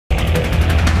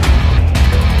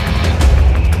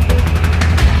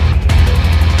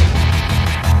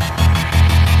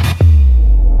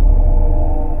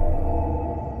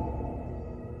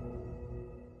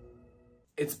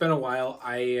been a while.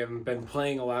 I have been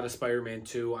playing a lot of Spider-Man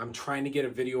 2. I'm trying to get a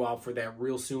video out for that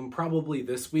real soon, probably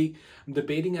this week. I'm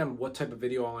debating on what type of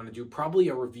video I want to do, probably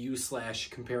a review slash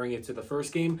comparing it to the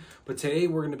first game. But today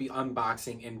we're going to be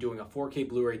unboxing and doing a 4K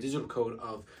Blu-ray digital code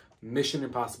of Mission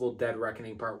Impossible Dead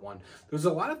Reckoning Part 1. There's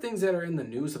a lot of things that are in the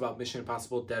news about Mission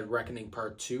Impossible Dead Reckoning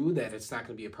Part 2, that it's not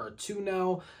going to be a Part 2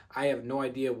 now. I have no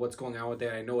idea what's going on with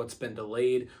that. I know it's been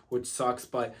delayed, which sucks,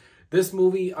 but this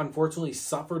movie unfortunately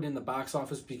suffered in the box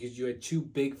office because you had two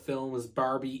big films,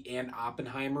 Barbie and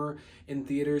Oppenheimer, in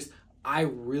theaters. I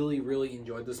really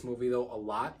enjoyed this movie though a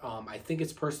lot. I think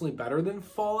it's personally better than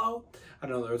Fallout. I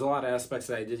don't know, there's a lot of aspects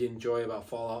that I did enjoy about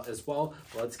Fallout as well.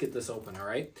 But let's get this open, all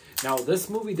right? Now, this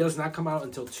movie does not come out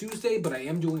until Tuesday, but I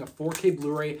am doing a 4K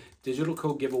Blu-ray digital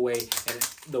code giveaway, and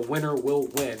the winner will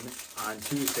win on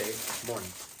Tuesday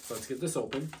morning. So let's get this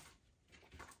open.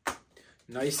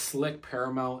 Nice, slick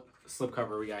Paramount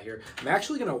slipcover we got here. I'm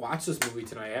actually going to watch this movie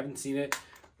tonight. I haven't seen it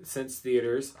since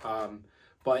theaters,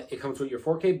 but it comes with your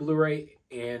 4K Blu-ray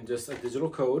and just a digital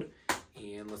code.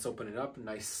 And let's open it up.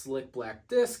 Nice, slick black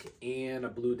disc and a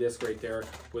blue disc right there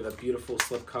with a beautiful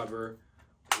slipcover.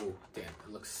 Oh, damn,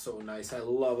 it looks so nice. I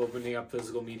love opening up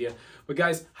physical media. But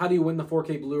guys, how do you win the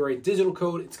 4K Blu-ray digital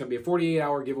code? It's going to be a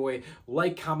 48-hour giveaway.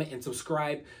 Like, comment, and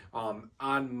subscribe on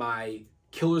my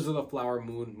Killers of the Flower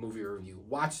Moon movie review.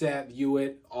 Watch that, view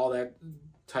it, all that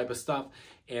type of stuff.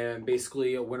 And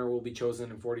basically, a winner will be chosen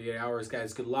in 48 hours.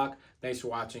 Guys, good luck. Thanks for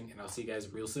watching, and I'll see you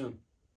guys real soon.